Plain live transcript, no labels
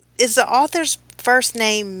is the author's first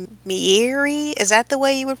name Mieri? Is that the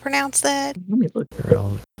way you would pronounce that? Let me look her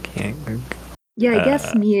up. Yeah, I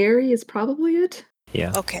guess Mieri is probably it.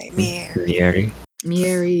 Yeah. Okay, Mieri.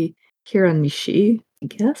 Mieri Hiranishi, I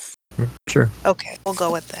guess. Sure. Okay, we'll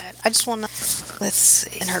go with that. I just want to, let's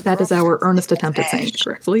see. That is our earnest attempt at saying it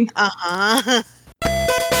correctly. Uh-huh.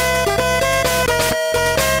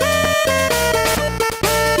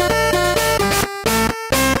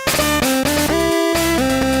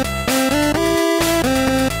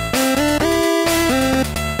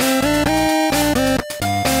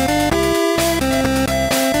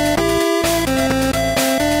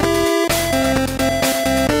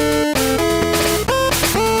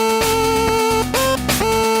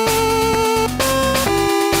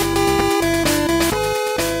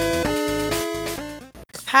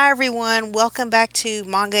 Hi everyone, welcome back to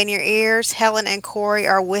Manga in Your Ears. Helen and Corey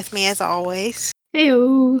are with me as always.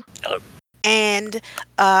 Heyo. Hello. And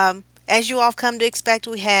as you all have come to expect,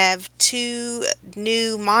 we have two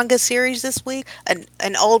new manga series this week,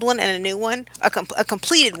 an old one and a new one, a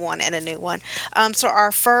completed one and a new one. So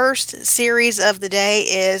our first series of the day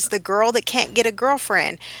is The Girl That Can't Get a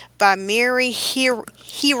Girlfriend by Miri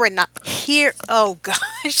oh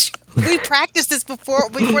gosh. We practiced this before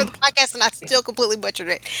the podcast, and I still completely butchered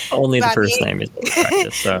it. Only the first name is what we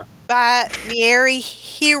practice, so. By Mieri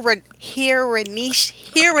Hiranishi.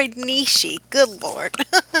 Good lord.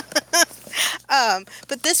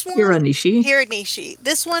 But this one... Hiranishi.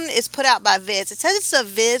 This one is put out by Viz. It says it's a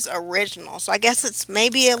Viz original, so I guess it's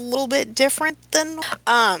maybe a little bit different than...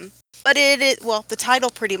 But the title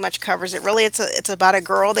pretty much covers it. Really, it's about a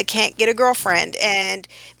girl that can't get a girlfriend, and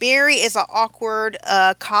Mary is an awkward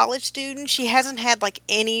college student. She hasn't had like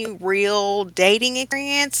any real dating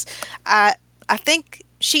experience. I think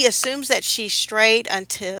she assumes that she's straight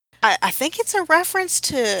until I think it's a reference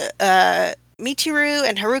to Michiru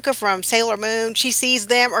and Haruka from Sailor Moon. She sees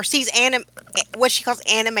them or sees what she calls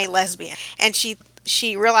anime lesbian, and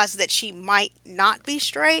she realizes that she might not be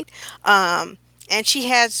straight. And she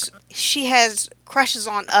has crushes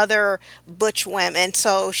on other butch women.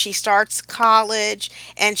 So she starts college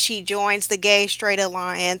and she joins the Gay Straight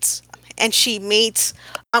Alliance, and she meets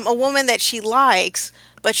a woman that she likes,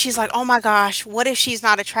 but she's like, oh my gosh, what if she's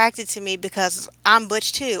not attracted to me because I'm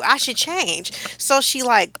butch too? I should change. So she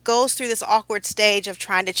like goes through this awkward stage of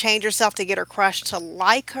trying to change herself to get her crush to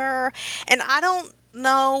like her. And I don't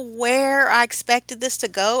know where I expected this to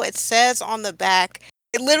go. It says on the back,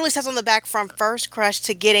 it literally says on the back, from first crush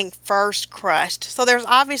to getting first crushed. So there's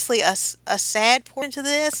obviously a sad portion to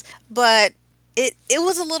this, but it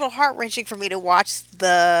was a little heart-wrenching for me to watch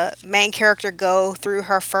the main character go through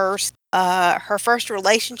her first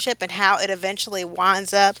relationship and how it eventually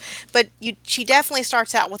winds up. But she definitely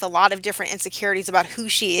starts out with a lot of different insecurities about who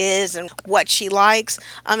she is and what she likes.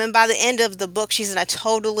 And by the end of the book, she's in a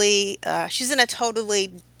totally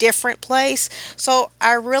different place. So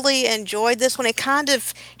I really enjoyed this one. It kind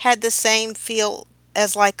of had the same feel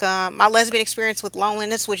as like my lesbian experience with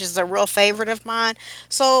Loneliness, which is a real favorite of mine.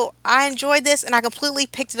 So I enjoyed this, and I completely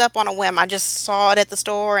picked it up on a whim. I just saw it at the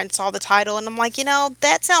store and saw the title, and I'm like,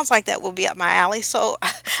 that sounds like that will be up my alley. So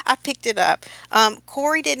I picked it up.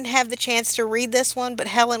 Corey didn't have the chance to read this one, but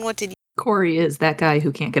Helen, what did you? Corey is that guy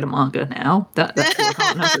who can't get a manga now. That's what we're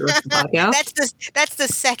calling him for the rest of the podcast. That's the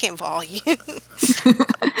second volume.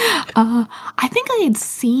 I think I had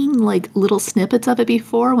seen like little snippets of it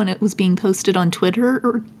before when it was being posted on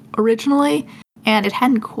Twitter originally, and it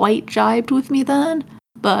hadn't quite jibed with me then,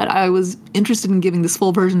 but I was interested in giving this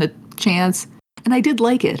full version a chance, and I did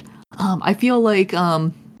like it. I feel like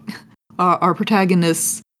our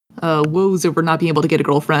protagonist's woes over not being able to get a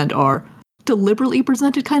girlfriend are deliberately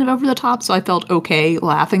presented kind of over the top, so I felt okay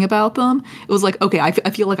laughing about them. It was like, okay, I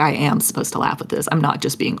feel like I am supposed to laugh at this. I'm not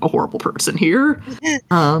just being a horrible person here.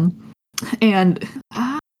 Yeah,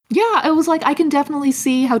 it was like, I can definitely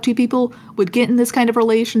see how two people would get in this kind of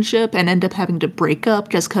relationship and end up having to break up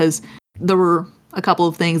just because there were a couple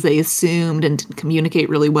of things they assumed and didn't communicate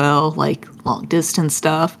really well, like long distance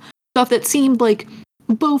stuff that seemed like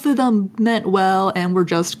both of them meant well and were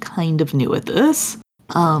just kind of new at this.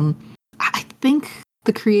 I think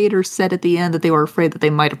the creators said at the end that they were afraid that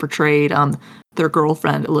they might have portrayed their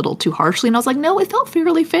girlfriend a little too harshly. And I was like, no, it felt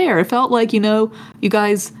fairly fair. It felt like, you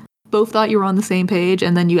guys both thought you were on the same page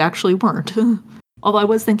and then you actually weren't. Although I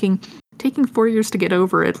was thinking, taking 4 years to get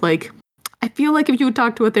over it, like, I feel like if you would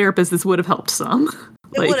talk to a therapist, this would have helped some.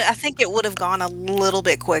 I think it would have gone a little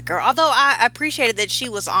bit quicker. Although I appreciated that she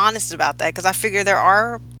was honest about that, because I figure there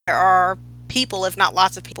are people, if not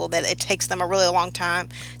lots of people, that it takes them a really long time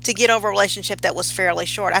to get over a relationship that was fairly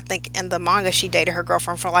short. I think in the manga she dated her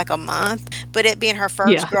girlfriend for like a month, but it being her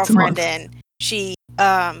first girlfriend, and she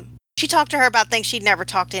talked to her about things she'd never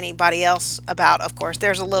talked to anybody else about. Of course,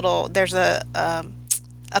 there's a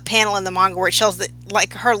panel in the manga where it shows that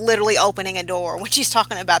like her literally opening a door when she's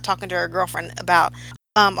talking to her girlfriend about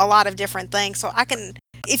a lot of different things. So I can,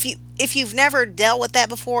 if you've never dealt with that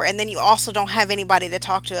before, and then you also don't have anybody to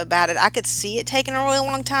talk to about it, I could see it taking a really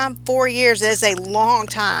long time. 4 years is a long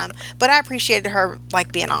time, but I appreciated her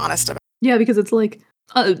like being honest about it. Yeah, because it's like,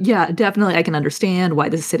 yeah, definitely I can understand why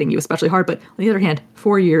this is hitting you especially hard, but on the other hand,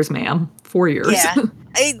 4 years, ma'am, 4 years.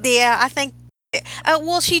 Yeah, I think.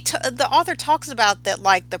 Well, the author talks about that,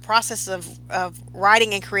 like the process of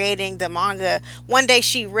writing and creating the manga. One day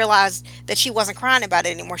she realized that she wasn't crying about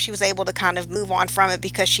it anymore. She was able to kind of move on from it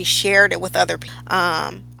because she shared it with other people.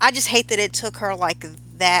 I just hate that it took her like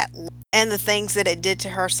that, and the things that it did to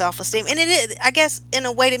her self-esteem. And I guess in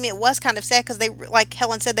a way to me it was kind of sad, because they, like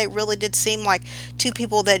Helen said, they really did seem like two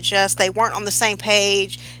people that they weren't on the same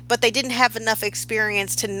page, but they didn't have enough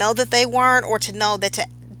experience to know that they weren't, or to know that to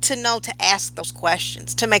ask those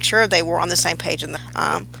questions to make sure they were on the same page.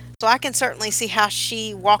 So I can certainly see how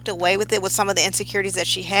she walked away with it, with some of the insecurities that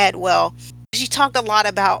she had. Well, she talked a lot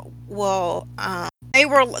about,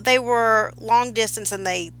 they were long distance, and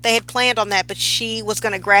they had planned on that, but she was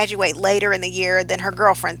going to graduate later in the year than her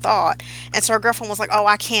girlfriend thought. And so her girlfriend was like, oh,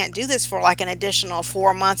 I can't do this for like an additional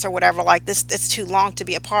 4 months or whatever, like this, it's too long to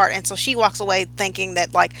be apart. And so she walks away thinking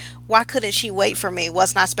that, like, why couldn't she wait for me?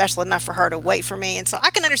 Was not special enough for her to wait for me? And so I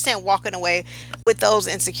can understand walking away with those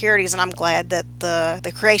insecurities, and I'm glad that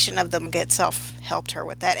the creation of them itself helped her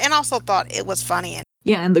with that, and also thought it was funny.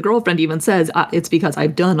 Yeah, and the girlfriend even says, it's because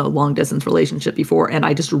I've done a long-distance relationship before, and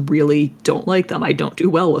I just really don't like them. I don't do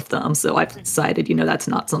well with them. So I've decided, that's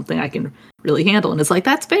not something I can really handle. And it's like,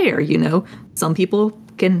 that's fair, Some people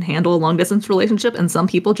can handle a long-distance relationship, and some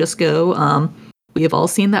people just go, we have all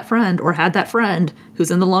seen that friend or had that friend who's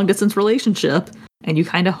in the long-distance relationship, and you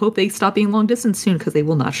kind of hope they stop being long-distance soon because they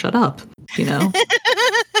will not shut up,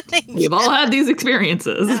 We've all had these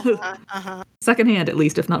experiences. Secondhand, at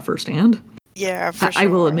least, if not firsthand. Yeah, for sure. I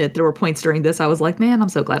will admit, there were points during this I was like, man, I'm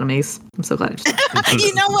so glad I'm ace. I'm so glad.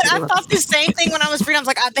 You know what? I thought the same thing when I was reading. I was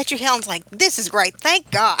like, I bet you Helen's like, this is great.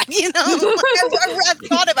 Thank God. I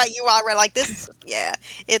thought about you already. Like, this, yeah,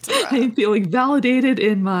 it's rough. I'm feeling validated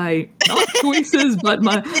in my not choices, but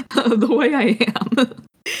my the way I am.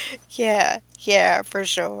 Yeah, for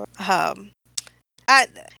sure.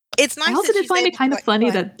 It's nice. I also did find it kind of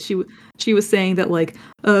funny that she was saying that, like,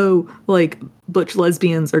 oh, like, butch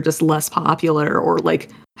lesbians are just less popular, or like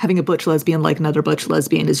having a butch lesbian like another butch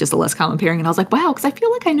lesbian is just a less common pairing. And I was like, wow, because I feel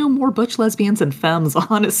like I know more butch lesbians than femmes,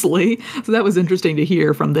 honestly. So that was interesting to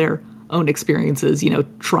hear from their own experiences,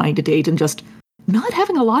 trying to date and just not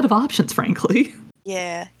having a lot of options, frankly.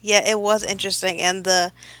 Yeah, it was interesting. And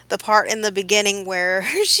the part in the beginning where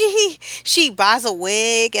she buys a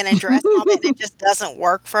wig and a dress and it just doesn't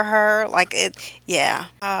work for her. Like, it, yeah.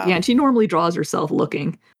 And she normally draws herself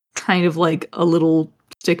looking kind of like a little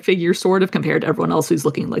stick figure, sort of, compared to everyone else who's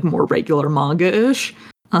looking like more regular manga-ish.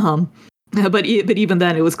 But even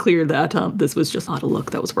then, it was clear that this was just not a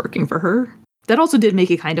look that was working for her. That also did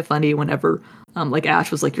make it kind of funny whenever, like,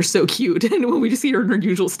 Ash was like, you're so cute. And when we just see her in her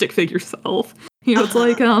usual stick figure self, it's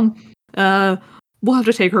like, we'll have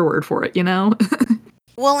to take her word for it,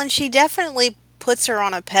 Well, and she definitely puts her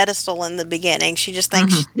on a pedestal in the beginning. She just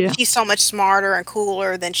thinks she's so much smarter and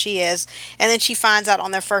cooler than she is. And then she finds out on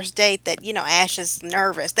their first date that, Ash is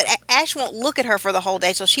nervous, that Ash won't look at her for the whole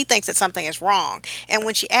day. So she thinks that something is wrong. And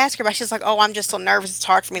when she asks her about it, she's like, oh, I'm just so nervous. It's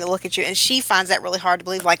hard for me to look at you. And she finds that really hard to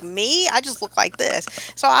believe. Like, me? I just look like this.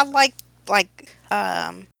 So I like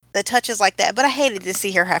the touches like that. But I hated to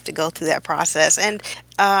see her have to go through that process. And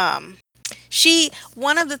one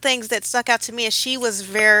of the things that stuck out to me is she was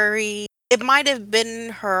it might have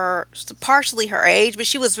been partially her age, but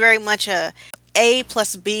she was very much A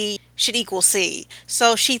plus B should equal C.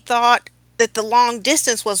 So she thought that the long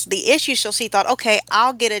distance was the issue. So she thought, okay,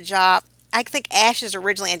 I'll get a job. I think Ash is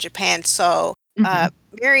originally in Japan. So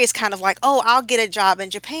Mary is kind of like, oh, I'll get a job in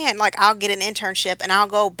Japan. Like, I'll get an internship and I'll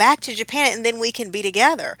go back to Japan and then we can be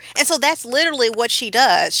together. And so that's literally what she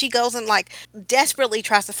does. She goes and like desperately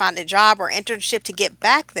tries to find a job or internship to get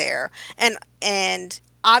back there. And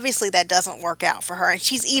obviously that doesn't work out for her. And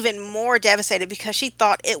she's even more devastated because she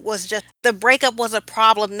thought it was just the breakup was a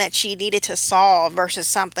problem that she needed to solve versus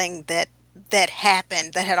something that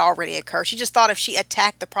happened that had already occurred. She just thought if she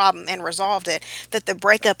attacked the problem and resolved it, that the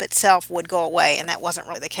breakup itself would go away. And that wasn't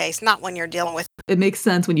really the case. Not when you're dealing with. It makes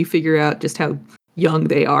sense when you figure out just how young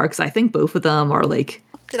they are, because I think both of them are like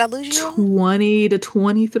Did I lose you? 20 to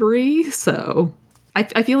 23. So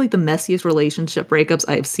I feel like the messiest relationship breakups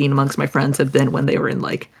I've seen amongst my friends have been when they were in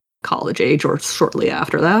like college age or shortly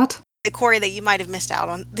after that. Corey, that you might have missed out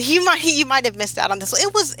on. You might have missed out on this.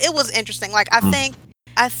 It was interesting. Like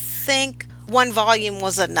I think one volume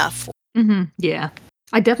was enough. Yeah,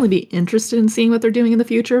 I'd definitely be interested in seeing what they're doing in the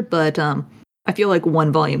future, but I feel like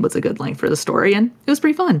one volume was a good length for the story, and it was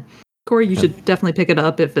pretty fun. Corey, you should definitely pick it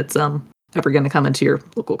up if it's ever going to come into your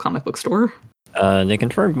local comic book store. They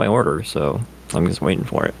confirmed my order, so I'm just waiting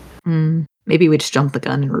for it. Maybe we just jumped the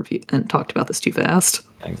gun and talked about this too fast.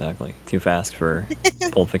 Exactly, too fast for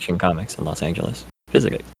Pulp Fiction Comics in Los Angeles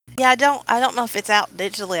physically. Yeah, I don't know if it's out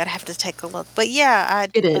digitally. I'd have to take a look. But yeah,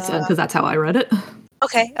 it is because that's how I read it.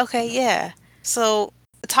 Okay, yeah. So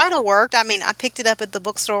the title worked. I mean, I picked it up at the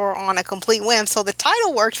bookstore on a complete whim, so the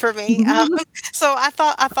title worked for me. So I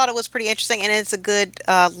thought it was pretty interesting, and it's a good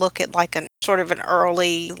look at like a sort of an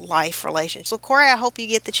early life relationship. So Corey, I hope you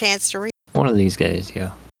get the chance to read. One of these days,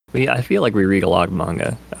 yeah. I feel like we read a lot of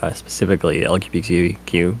manga, specifically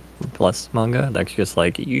LGBTQ plus manga. That's just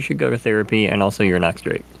like, you should go to therapy, and also you're not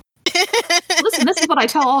straight. Listen, this is what I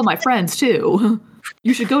tell all my friends too.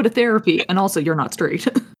 You should go to therapy, and also you're not straight.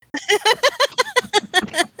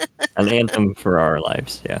 An anthem for our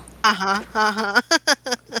lives, yeah.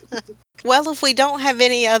 Well, if we don't have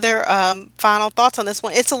any other final thoughts on this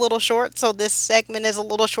one, it's a little short, so this segment is a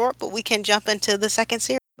little short, but we can jump into the second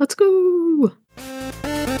series. Let's go!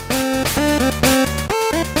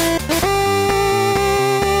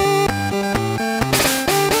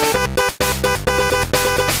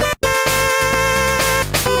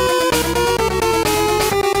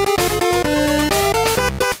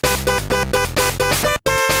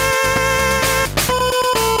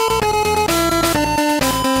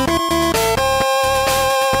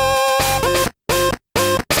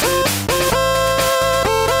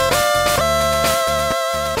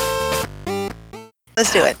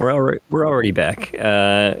 Let's do it. We're already back.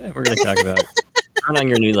 We're going to talk about Turn on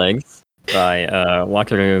Your New Legs by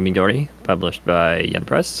Wataru Midori, published by Yen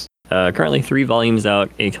Press. Currently 3 volumes out,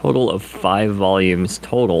 a total of 5 volumes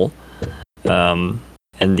total. And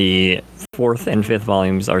the 4th and 5th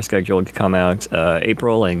volumes are scheduled to come out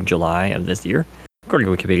April and July of this year, according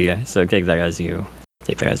to Wikipedia. So take that as you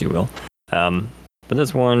will. But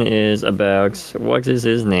this one is about, what is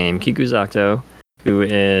his name? Kikusato, who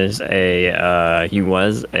is he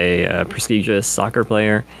was a prestigious soccer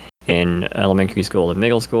player in elementary school and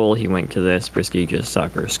middle school. He went to this prestigious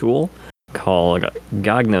soccer school called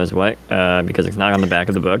God knows what, because it's not on the back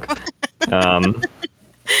of the book.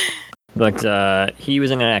 But he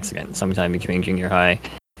was in an accident sometime between junior high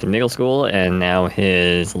and middle school, and now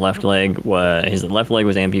his left leg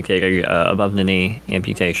was amputated, above the knee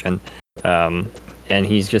amputation. And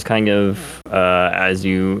he's just kind of, as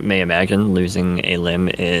you may imagine, losing a limb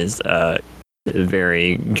is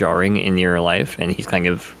very jarring in your life, and he's kind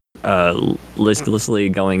of listlessly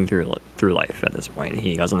going through life at this point.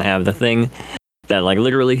 He doesn't have the thing that, like,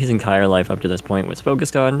 literally his entire life up to this point was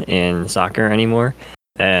focused on in soccer anymore.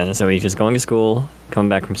 And so he's just going to school, coming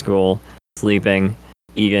back from school, sleeping,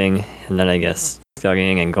 eating, and then I guess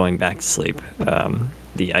studying and going back to sleep.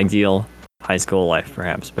 The ideal high school life,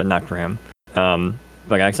 perhaps, but not for him.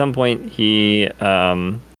 But at some point, he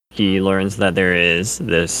learns that there is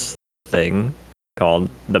this thing called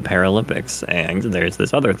the Paralympics, and there's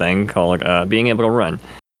this other thing called being able to run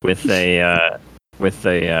with a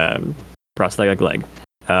prosthetic leg.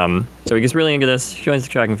 So he gets really into this, joins the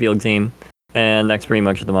track and field team, and that's pretty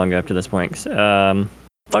much the manga up to this point. I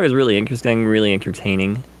thought it was really interesting, really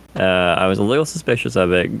entertaining. I was a little suspicious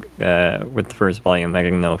of it with the first volume. I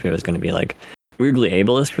didn't know if it was going to be like weirdly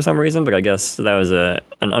ableist for some reason, but I guess that was an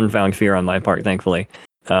unfound fear on my part, thankfully.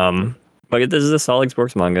 But this is a solid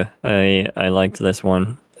sports manga. I liked this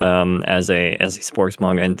one as a sports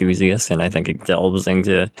manga enthusiast, and I think it delves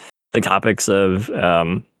into the topics of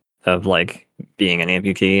like being an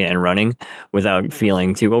amputee and running without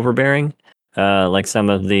feeling too overbearing, like some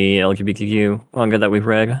of the LGBTQ manga that we've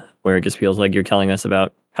read, where it just feels like you're telling us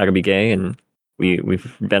about how to be gay, and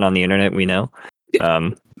we've been on the internet, we know.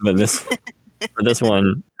 But for this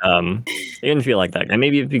one, it didn't feel like that. And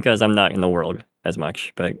maybe it's because I'm not in the world as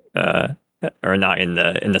much, but or not in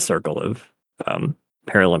the circle of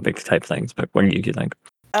Paralympics type things. But what did you think?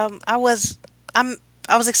 I was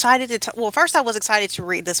excited to first I was excited to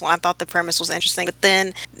read this one. I thought the premise was interesting, but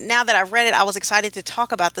then now that I've read it, I was excited to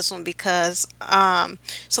talk about this one because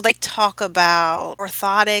so they talk about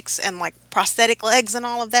orthotics and like prosthetic legs and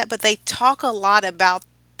all of that, but they talk a lot about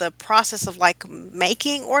the process of like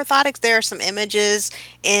making orthotics. There are some images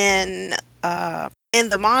in in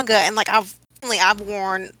the manga, and like I've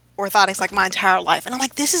worn orthotics like my entire life, and I'm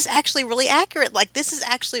like, this is actually really accurate. Like this is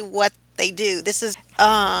actually what they do. This is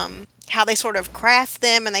how they sort of craft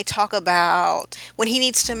them, and they talk about when he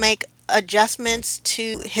needs to make adjustments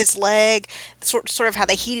to his leg, sort of how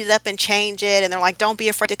they heat it up and change it, and they're like, don't be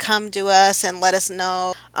afraid to come to us and let us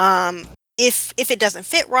know if it doesn't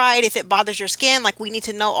fit right, if it bothers your skin. Like we need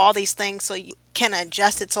to know all these things so you can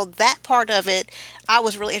adjust it. So that part of it I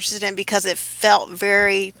was really interested in because it felt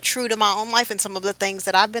very true to my own life and some of the things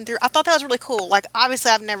that I've been through. I thought that was really cool. Like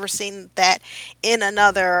obviously I've never seen that in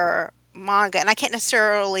another manga, and I can't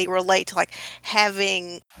necessarily relate to like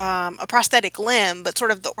having a prosthetic limb, but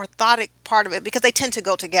sort of the orthotic part of it, because they tend to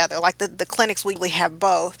go together. Like the clinics we have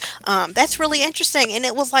both. That's really interesting, and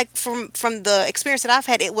it was like from the experience that I've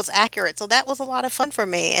had, it was accurate. So that was a lot of fun for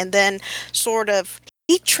me. And then sort of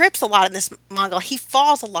he trips a lot in this manga. He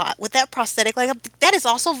falls a lot with that prosthetic. Like that is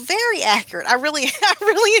also very accurate. I really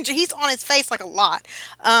enjoy. He's on his face like a lot,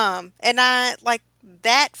 and I like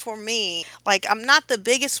that. For me, like I'm not the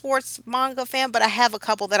biggest sports manga fan, but I have a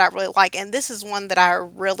couple that I really like, and this is one that I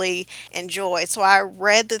really enjoy. So I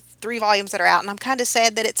read the 3 volumes that are out, and I'm kind of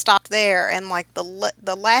sad that it stopped there. And like the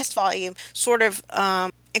last volume sort of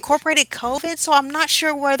incorporated COVID, so I'm not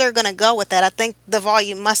sure where they're going to go with that. I think the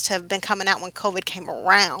volume must have been coming out when COVID came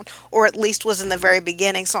around, or at least was in the very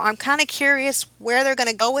beginning. So I'm kind of curious where they're going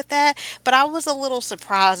to go with that. But I was a little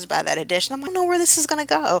surprised by that edition. I don't know where this is going to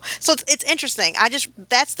go. So it's interesting.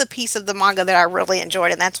 That's the piece of the manga that I really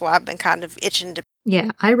enjoyed, and that's why I've been kind of itching to.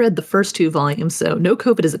 Yeah, I read the first 2 volumes, so no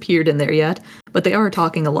COVID has appeared in there yet, but they are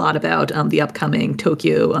talking a lot about the upcoming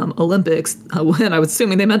Tokyo Olympics, and I was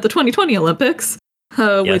assuming they meant the 2020 Olympics.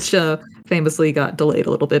 Yes. Which famously got delayed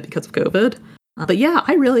a little bit because of COVID. But yeah,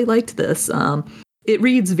 I really liked this. It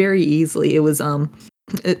reads very easily. It was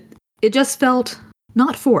it just felt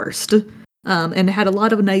not forced, and it had a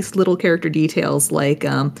lot of nice little character details. Like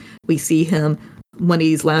we see him when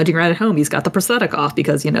he's lounging around at home. He's got the prosthetic off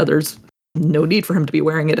because there's no need for him to be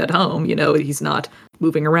wearing it at home. He's not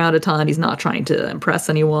moving around a ton. He's not trying to impress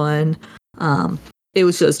anyone. It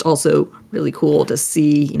was just also really cool to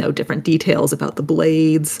see, different details about the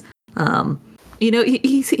blades. He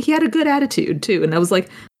had a good attitude too, and I was like,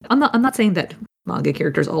 I'm not saying that manga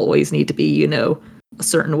characters always need to be, a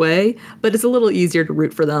certain way, but it's a little easier to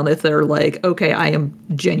root for them if they're like, okay, I am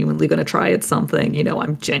genuinely going to try at something.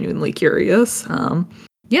 I'm genuinely curious.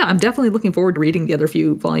 Yeah, I'm definitely looking forward to reading the other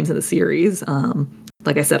few volumes of the series.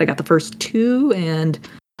 Like I said, I got the first 2, and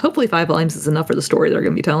hopefully 5 volumes is enough for the story they're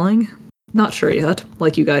going to be telling. Not sure yet.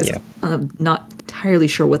 Like you guys, not entirely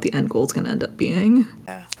sure what the end goal is going to end up being.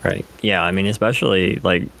 Yeah. Right. Yeah. I mean, especially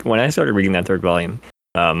like when I started reading that 3rd volume,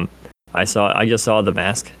 I just saw the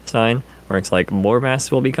mask sign where it's like more masks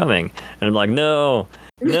will be coming, and I'm like, no.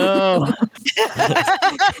 We've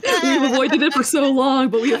avoided it for so long,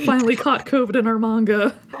 but we have finally caught COVID in our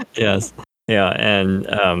manga. Yes. Yeah, and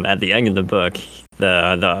at the end of the book,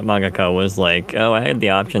 the mangaka was like, "Oh, I had the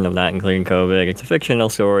option of not including COVID. It's a fictional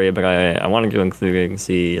story, but I wanted to include it and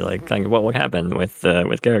see like kind of what would happen with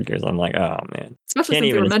characters." I'm like, "Oh man!" Especially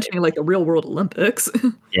since they were mentioning like the real world Olympics.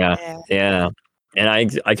 Yeah. And I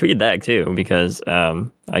tweeted that too because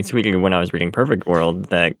I tweeted when I was reading Perfect World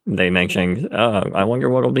that they mentioned, "Oh, I wonder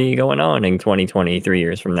what will be going on in 2020, 3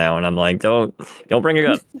 years from now." And I'm like, "Don't bring it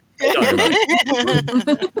up. Don't talk about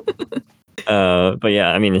it." But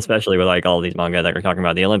yeah, I mean, especially with like all these manga that are talking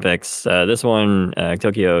about the Olympics, this one,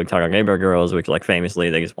 Tokyo Takageba Girls, which like famously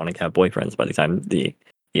they just want to have boyfriends by the time the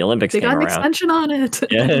Olympics they came got an around. Extension on it.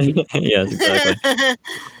 Yeah, yes, exactly.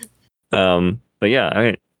 But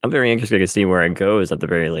yeah, I'm very interested to see where it goes at the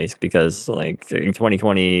very least, because like in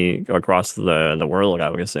 2020 across the world, I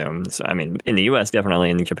would assume. So, I mean, in the U.S. definitely,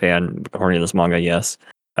 in Japan, according to this manga, yes.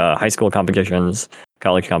 High school competitions,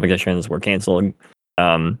 college competitions were canceled.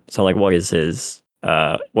 So like, what is his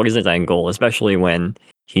end goal? Especially when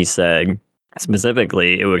he said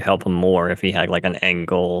specifically it would help him more if he had like an end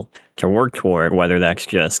goal to work toward, whether that's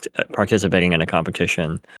just participating in a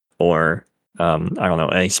competition or I don't know,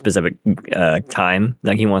 a specific time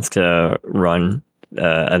that he wants to run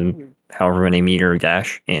a however many meter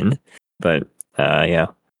dash in. But yeah,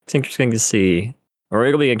 it's interesting to see, or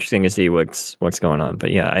it'll be interesting to see what's going on.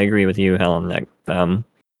 But yeah, I agree with you, Helen, that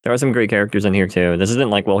there are some great characters in here too. This isn't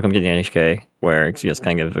like Welcome to the NHK, where it's just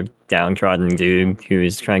kind of a downtrodden dude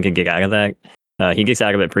who's trying to get out of that. He gets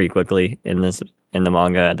out of it pretty quickly in the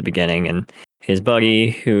manga at the beginning, and his buddy,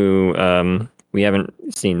 who we haven't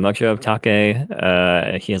seen much of, Take.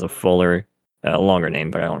 He has a longer name,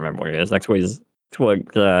 but I don't remember what it is. That's what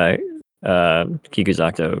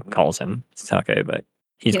Kikuzato calls him, Take. But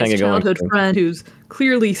he's He kind has of a going childhood through. friend who's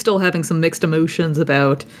clearly still having some mixed emotions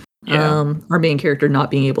about our main character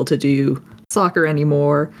not being able to do soccer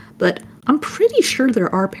anymore. But I'm pretty sure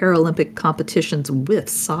there are Paralympic competitions with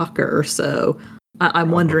soccer, so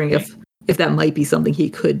I'm wondering if that might be something he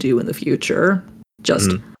could do in the future.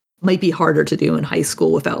 Just might be harder to do in high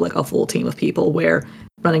school without like a full team of people. Where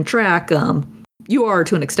running track, you are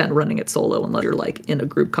to an extent running it solo unless you're like in a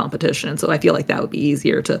group competition. So I feel like that would be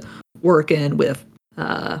easier to work in with.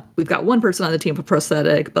 We've got one person on the team for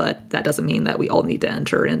prosthetic, but that doesn't mean that we all need to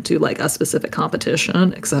enter into like a specific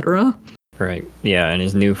competition, etc. Right. Yeah, and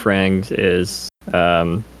his new friend is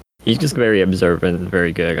he's just very observant,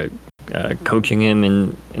 very good at coaching him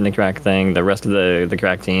in the track thing. The rest of the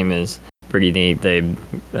track team is pretty neat. They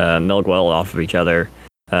milk well off of each other.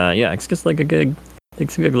 Yeah, it's just like a good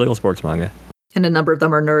little sports manga. And a number of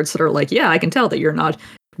them are nerds that are like, yeah, I can tell that you're not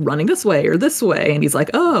running this way or this way. And he's like,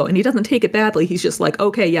 oh, and he doesn't take it badly. He's just like,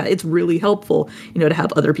 okay, yeah, it's really helpful, to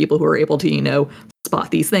have other people who are able to,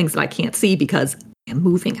 spot these things that I can't see because I'm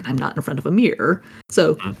moving and I'm not in front of a mirror.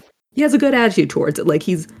 So he has a good attitude towards it. Like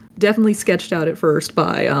he's definitely sketched out at first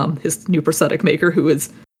by his new prosthetic maker who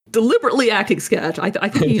is deliberately acting sketch. I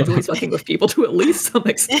think he enjoys fucking with people to at least some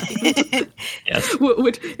extent. Yes.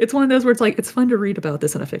 Which it's one of those where it's like, it's fun to read about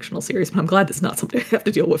this in a fictional series, but I'm glad it's not something I have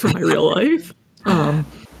to deal with in my real life.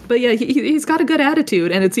 But yeah, he's got a good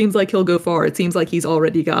attitude, and it seems like he'll go far. It seems like he's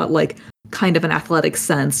already got like kind of an athletic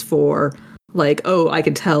sense for like, oh, I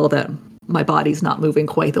can tell that my body's not moving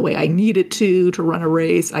quite the way I need it to run a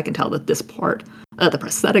race. I can tell that this part of the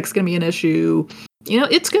prosthetic's going to be an issue.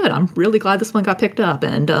 It's good. I'm really glad this one got picked up,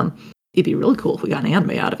 and it'd be really cool if we got an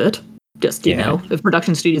anime out of it. Just, if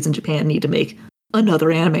production studios in Japan need to make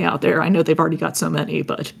another anime out there. I know they've already got so many,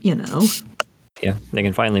 but, Yeah, they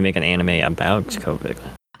can finally make an anime about COVID.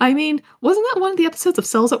 I mean, wasn't that one of the episodes of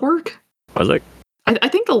Cells at Work? Was it? I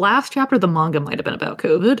think the last chapter of the manga might have been about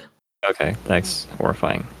COVID. Okay, that's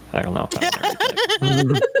horrifying. I don't know.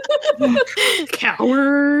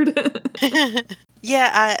 Coward.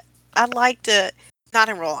 Yeah, I liked it. Not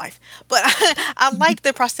in real life, but I like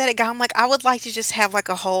the prosthetic guy. I'm like, I would like to just have like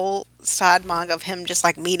a whole side manga of him just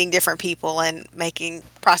like meeting different people and making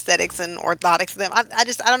prosthetics and orthotics for them. I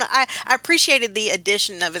don't know. I appreciated the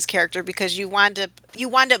addition of his character because you wind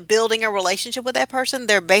up building a relationship with that person.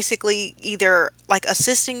 They're basically either like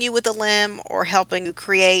assisting you with a limb or helping you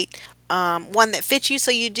create one that fits you.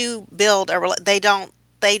 So you do build they don't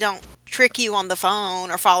trick you on the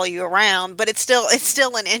phone or follow you around, but it's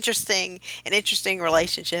still an interesting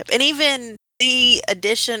relationship. And even the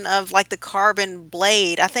addition of like the carbon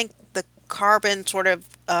blade, I think the carbon sort of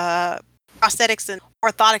prosthetics and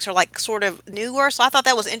orthotics are like sort of newer, so I thought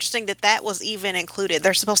that was interesting that was even included.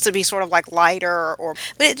 They're supposed to be sort of like lighter,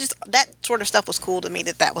 but it just, that sort of stuff was cool to me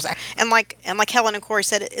that was, and like Helen and Corey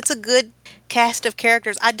said, it's a good cast of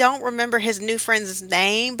characters. I don't remember his new friend's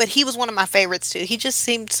name, but he was one of my favorites too. He just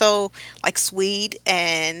seemed so like sweet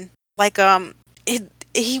and like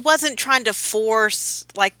he wasn't trying to force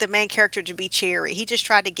like the main character to be cheery. He just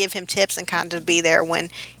tried to give him tips and kind of be there when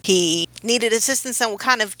he needed assistance and would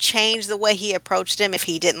kind of change the way he approached him if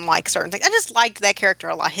he didn't like certain things. I just liked that character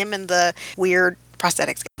a lot. Him and the weird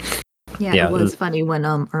prosthetics. Yeah, it was funny when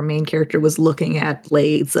our main character was looking at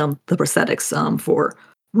blades, the prosthetics for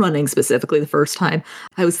running specifically the first time.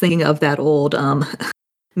 I was thinking of that old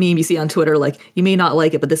meme you see on Twitter, like, you may not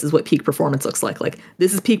like it, but this is what peak performance looks like. Like,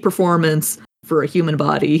 this is peak performance for a human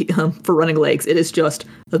body for running legs. It is just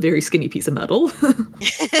a very skinny piece of metal.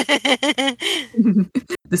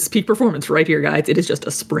 This is peak performance right here, guys. It is just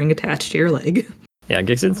a spring attached to your leg. Yeah, it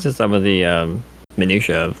gets into some of the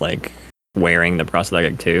minutia of like wearing the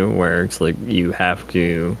prosthetic too, where it's like you have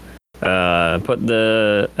to put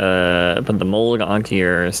the mold onto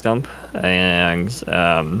your stump, and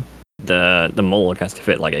the mold has to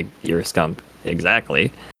fit like your stump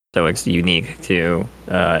exactly. So it's unique to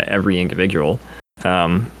every individual.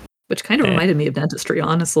 Which kind of reminded me of dentistry,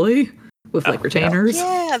 honestly, with like retainers.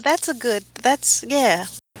 Yeah, yeah.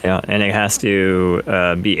 Yeah, and it has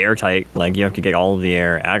to be airtight. Like, you have to get all of the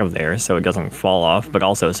air out of there so it doesn't fall off, but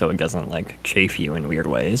also so it doesn't like chafe you in weird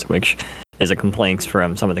ways, which is a complaint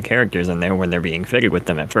from some of the characters in there when they're being fitted with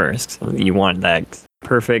them at first. You want that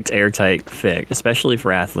perfect airtight fit, especially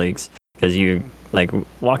for athletes, because you, like,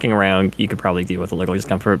 walking around, you could probably deal with a little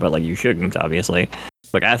discomfort, but like you shouldn't, obviously.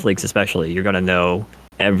 But athletes especially, you're going to know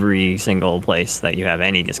every single place that you have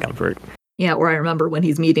any discomfort. Yeah, or I remember when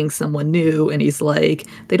he's meeting someone new and he's like,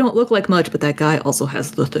 they don't look like much, but that guy also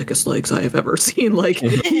has the thickest legs I have ever seen. Like,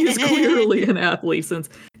 he's clearly an athlete, since,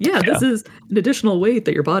 this is an additional weight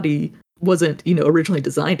that your body wasn't, originally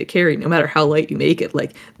designed to carry, no matter how light you make it.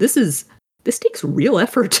 Like, this is this takes real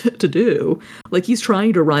effort to do. Like, he's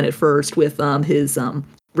trying to run it first with his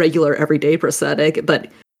regular everyday prosthetic,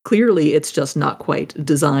 but clearly it's just not quite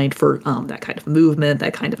designed for that kind of movement,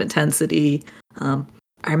 that kind of intensity. I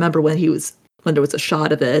remember when there was a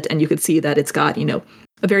shot of it and you could see that it's got,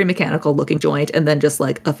 a very mechanical looking joint and then just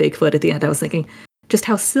like a fake foot at the end. I was thinking just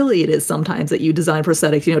how silly it is sometimes that you design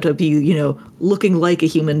prosthetics, to be, looking like a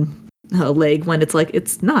human leg when it's like,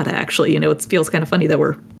 it's not actually, it feels kind of funny that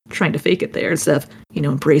we're trying to fake it there instead of,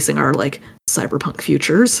 embracing our like cyberpunk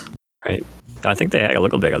futures. Right. I think they had a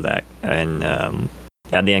little bit of that. And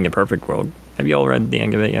at the end of Perfect World. Have you all read the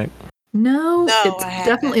end of it yet? No, it's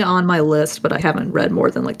definitely on my list, but I haven't read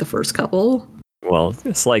more than like the first couple. Well,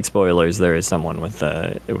 slight spoilers. There is someone with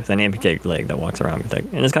an amputated leg that walks around with it,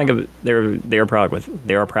 and it's kind of they are proud of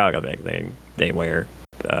it. They wear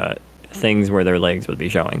things where their legs would be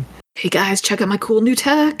showing. Hey guys, check out my cool new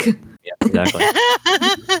tech. Yeah, exactly.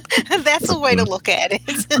 That's a way to look at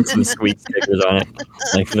it. Some sweet stickers on it,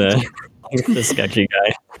 like the sketchy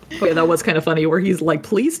guy. Oh, yeah, that was kind of funny where he's like,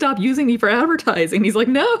 please stop using me for advertising. He's like,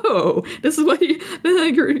 no, this is what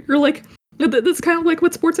you're like, this is kind of like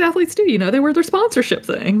what sports athletes do. They wear their sponsorship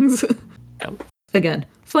things. Yeah. Again,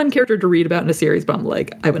 fun character to read about in a series, but I'm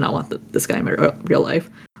like, I would not want this guy in my real life.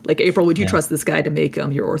 Like, April, would you trust this guy to make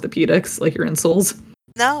your orthopedics, like your insoles?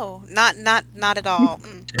 No, not at all.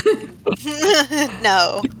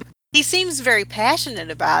 No. He seems very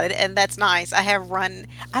passionate about it, and that's nice. I have run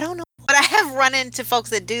into folks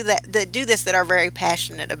that do this that are very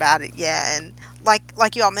passionate about it. Yeah, and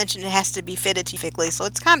like you all mentioned, it has to be fitted perfectly, so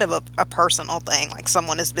it's kind of a personal thing, like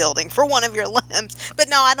someone is building for one of your limbs. But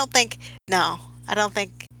no, I don't think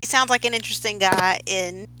he sounds like an interesting guy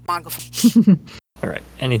in manga. All right.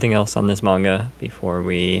 Anything else on this manga before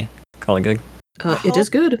we call it good? It is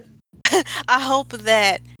good. I hope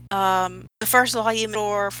that the first volume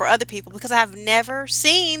for other people, because I've never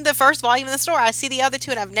seen the first volume in the store. I see the other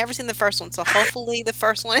two and I've never seen the first one. So hopefully the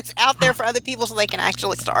first one is out there for other people so they can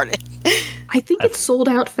actually start it. I think it's sold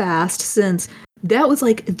out fast since that was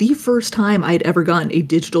like the first time I'd ever gotten a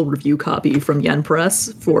digital review copy from Yen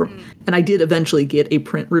Press and I did eventually get a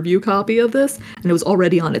print review copy of this, and it was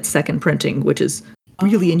already on its second printing, which is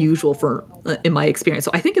really unusual for in my experience.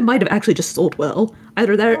 So I think it might have actually just sold well.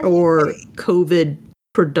 Either that or COVID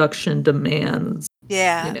production demands.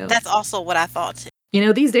 Yeah, that's also what I thought too.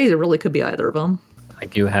 These days it really could be either of them. I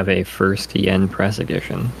do have a first Yen Press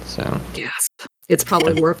edition, so yes, it's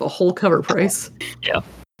probably worth a whole cover price. Yeah,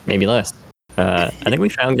 maybe less. I think we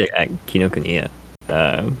found it at Kinokuniya,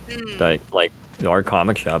 but like our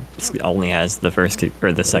comic shop only has the first two,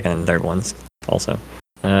 or the second and third ones also.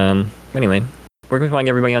 Anyway, where can we find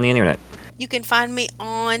everybody on the internet? You can find me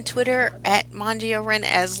on Twitter at ManjiaRen,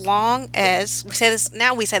 as long as we say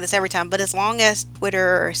this every time, but as long as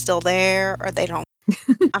Twitter is still there, or they don't,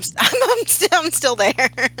 I'm still there.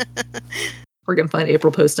 We're gonna find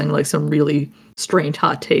April posting like some really strange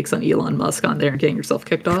hot takes on Elon Musk on there and getting yourself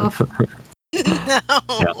kicked off. No.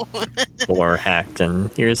 Yeah. Or hacked,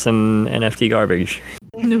 and here's some NFT garbage.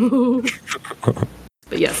 No.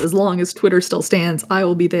 But yes, as long as Twitter still stands, I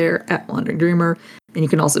will be there at Wandering Dreamer. And you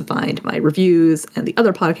can also find my reviews and the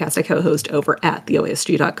other podcasts I co-host over at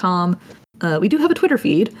theosg.com. We do have a Twitter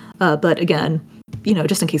feed, but again,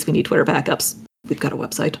 just in case we need Twitter backups, we've got a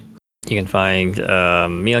website. You can find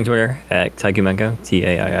me on Twitter at Taikumenko,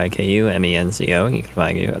 TAIIKUMENCO. You can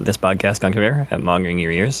find this podcast on Twitter at Mongering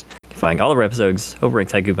Your Ears. You can find all of our episodes over at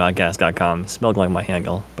taikupodcast.com, spelled like my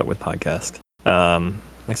handle, but with podcast.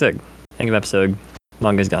 That's it. End of episode.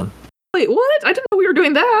 Manga's done. Wait, what? I didn't know we were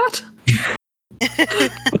doing that.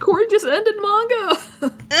 Corey just ended manga.